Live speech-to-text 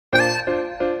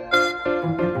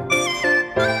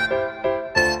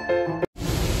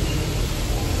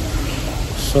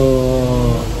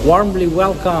warmly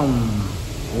welcome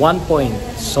 1 Point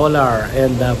Solar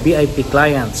and VIP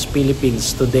clients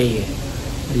Philippines today.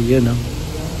 You know.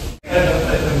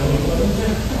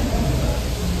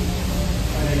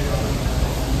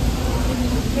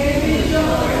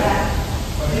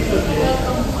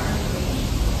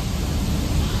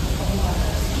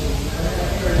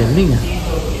 Galing ah.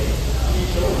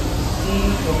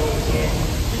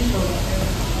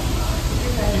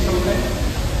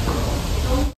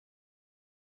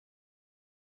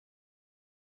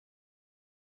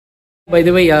 By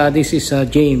the way, this is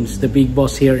James, the big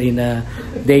boss here in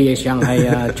DEYE,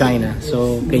 Shanghai, China.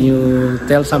 So, can you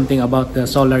tell something about the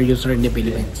solar user in the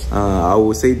Philippines? I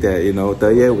would say that,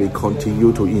 DEYE, we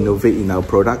continue to innovate in our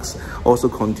products, also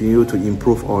continue to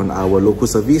improve on our local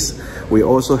service. We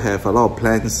also have a lot of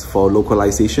plans for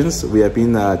localizations. We have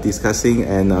been discussing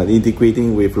and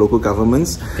integrating with local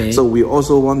governments. Okay. So, we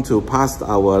also want to pass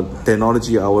our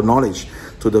technology, our knowledge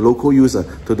to the local user,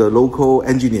 to the local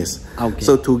engineers. Okay.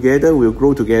 So together, we'll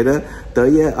grow together.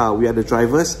 DEYE, we are the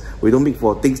drivers. We don't make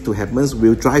for things to happen.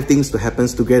 We'll drive things to happen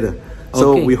together.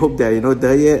 So we hope that,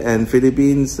 DEYE and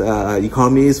Philippines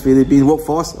economies, Philippine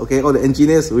workforce, okay, all the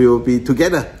engineers, we will be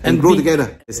together and grow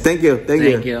together. Yes, thank you. Thank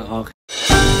you. Okay.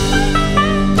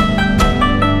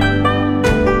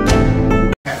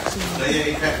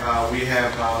 DEYE APAC, we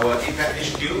have our APAC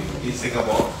HQ in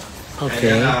Singapore.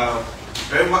 Okay. And,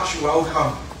 very much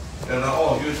welcome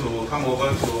all of you to come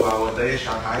over to our DEYE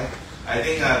Shanghai. I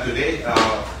think today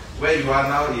where you are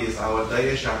now is our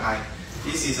DEYE Shanghai.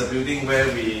 This is a building where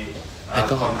we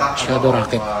conduct a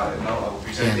lot of our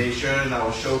presentation,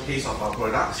 our showcase of our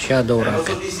products. And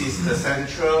also this is the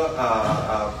central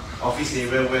office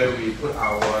area where we put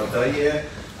our DEYE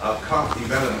cloud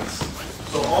developments.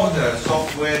 So all the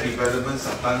software developments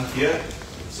are done here.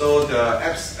 So the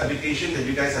application that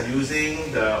you guys are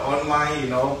using, the online,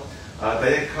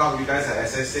 DEYE cloud you guys are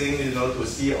accessing, to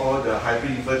see all the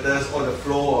hybrid inverters, all the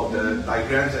flow of the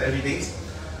diagrams and everything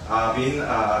being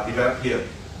developed here.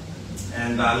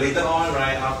 And later on,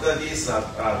 right after these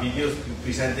video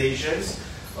presentations,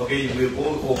 okay, we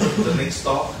will go over to the next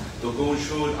stop to go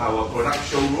through our product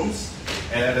showrooms.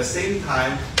 And at the same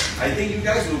time, I think you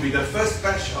guys will be the first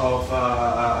batch of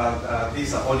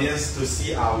this audience to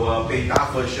see our beta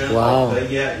version of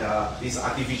this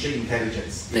artificial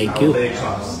intelligence. Thank you.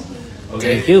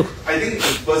 Okay? Thank you. I think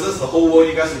versus the whole world,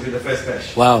 you guys will be the first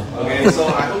batch. Wow. Okay, so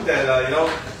I hope that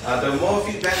the more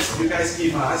feedbacks you guys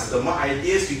give us, the more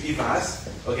ideas you give us.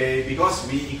 Okay, because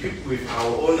we equip with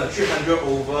our own 300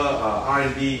 over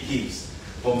R&D teams,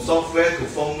 from software to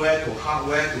firmware to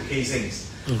hardware to casings.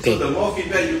 Okay. So the more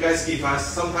feedback you guys give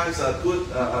us, sometimes a good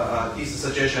this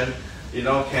suggestion,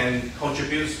 can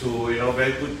contribute to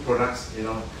very good products.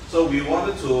 So we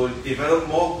wanted to develop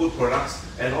more good products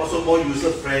and also more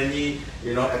user-friendly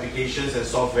applications and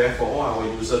software for all our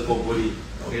users globally.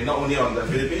 Okay, not only on the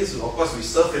Philippines, of course we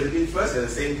serve Philippines first, at the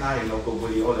same time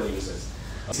globally all the users.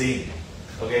 See,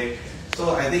 okay.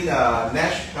 So I think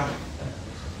Nash.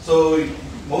 So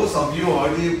most of you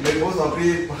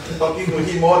talking to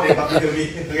him more than talking to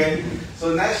me. Okay,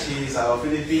 so Nash is our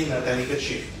Philippine technical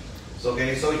chief. So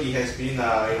so he has been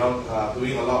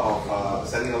doing a lot of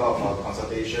sending a lot of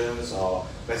consultations or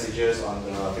messages on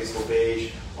the Facebook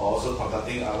page, also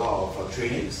conducting a lot of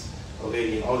trainings.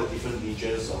 Okay, in all the different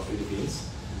regions of Philippines.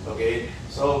 Okay,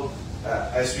 so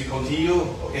as we continue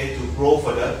to grow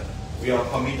further, we are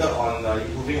committed on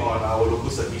improving on our local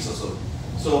service also.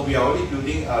 So we are already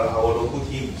building our local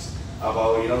teams,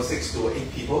 about 6 to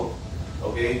 8 people.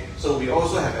 Okay, so we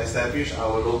also have established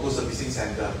our local servicing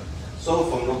center. So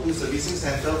from local servicing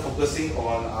center, focusing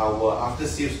on our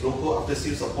after-sales, local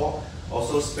after-sales support,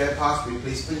 also spare parts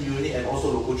replacement unit, and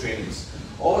also local trainings.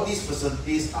 All these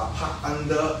facilities are parked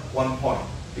under 1 Point,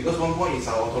 because 1 Point is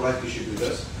our authorized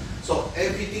distributors. So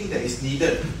everything that is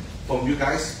needed from you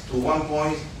guys to 1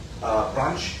 Point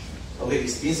branch, okay,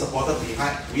 is being supported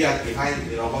behind. We are behind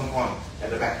 1 Point at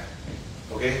the back.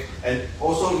 Okay, and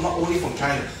also not only from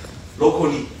China,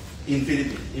 locally in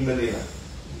Philippines, in Manila.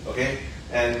 Okay,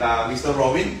 and Mr.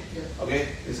 Robin, okay,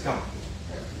 please come.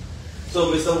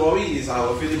 So Mr. Robin is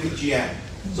our Philippine GM.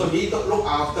 So he look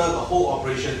after the whole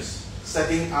operations,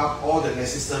 setting up all the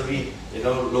necessary,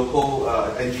 local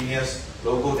engineers,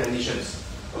 local technicians.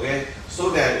 Okay, so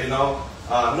that not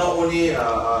only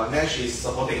Nash is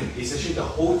supporting, it's actually the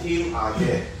whole team are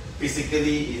there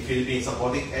physically in Philippines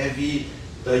supporting every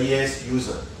DEYE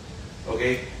user.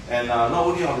 Okay, and not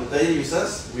only on the DEYE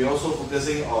users, we're also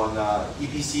focusing on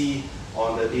EPC,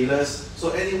 on the dealers.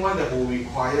 So anyone that will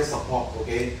require support,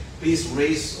 okay, please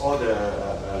raise all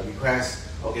the requests,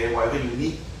 okay, whatever you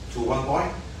need to 1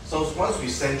 Point. So once we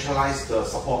centralize the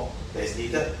support, that is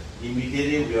needed,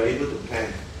 immediately we are able to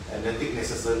plan and then take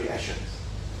necessary actions.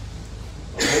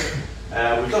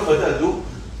 Okay. Without further ado,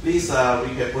 please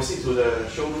we can proceed to the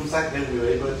showroom side. Then we are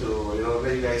able to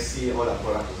let you guys see all the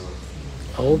products.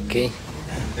 Okay.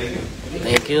 Thank you.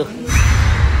 Thank you.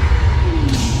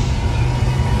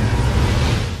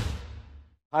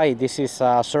 Hi, this is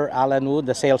Sir Alan Wood,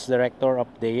 the sales director of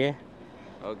DEYE.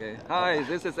 Okay. Hi,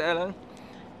 this is Alan.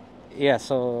 Yeah,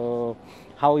 so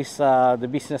how is the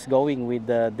business going with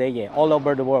DEYE all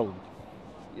over the world?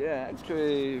 Yeah,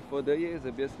 actually, for the years,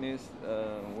 the business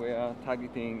we are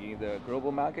targeting in the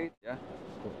global market. Yeah,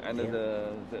 and Yeah.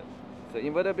 the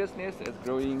inverter business is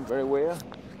growing very well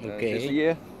this Okay.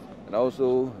 year, and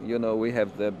also we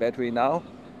have the battery now,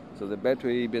 so the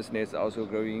battery business also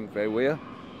growing very well.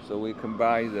 So we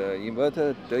combine the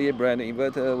inverter, DEYE brand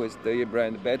inverter with DEYE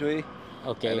brand battery,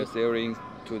 Okay. and selling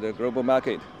to the global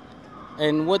market.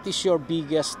 And what is your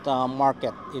biggest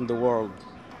market in the world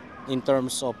in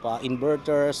terms of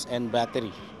inverters and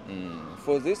battery?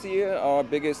 For this year, our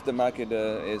biggest market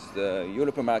is the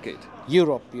European market.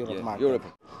 Europe Yeah, market. Europe.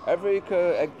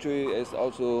 Africa actually is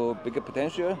also bigger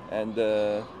potential, and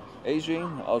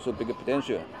Asian also bigger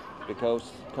potential, because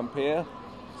compare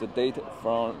the data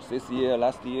from this year,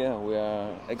 last year, we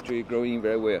are actually growing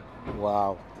very well.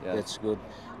 Wow, Yeah. that's good.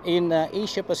 In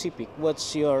Asia Pacific,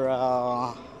 what's your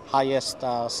highest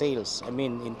sales? I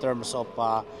mean, in terms of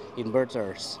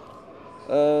inverters.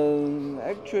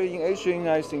 Actually, in Asian,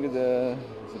 I think the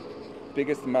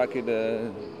biggest market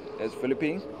is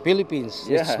Philippines. Philippines,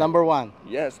 Yeah. it's number one.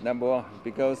 Yes, number one,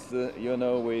 because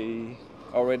we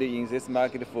already in this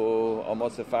market for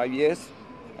almost 5 years,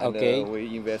 and Okay.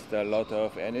 we invest a lot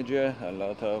of energy, a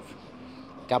lot of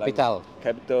Capital.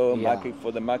 capital, Yeah.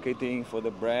 for the marketing, for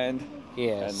the brand,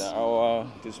 Yes. and our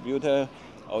distributor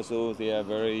also they are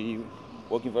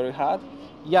working very hard.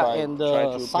 Yeah, try, and try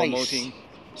the to size promoting.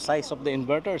 of the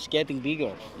inverter is getting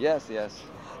bigger. Yes, yes.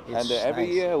 It's And every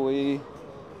nice. year we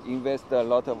invest a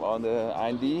lot on the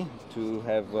R&D to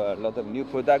have a lot of new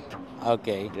product.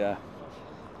 Okay. Yeah.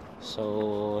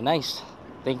 So nice.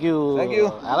 Thank you. Thank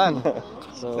you. Alan.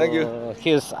 So Thank you.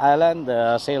 here's Alan,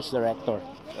 the sales director.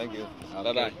 Thank you.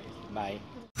 Okay. Bye-bye. Bye.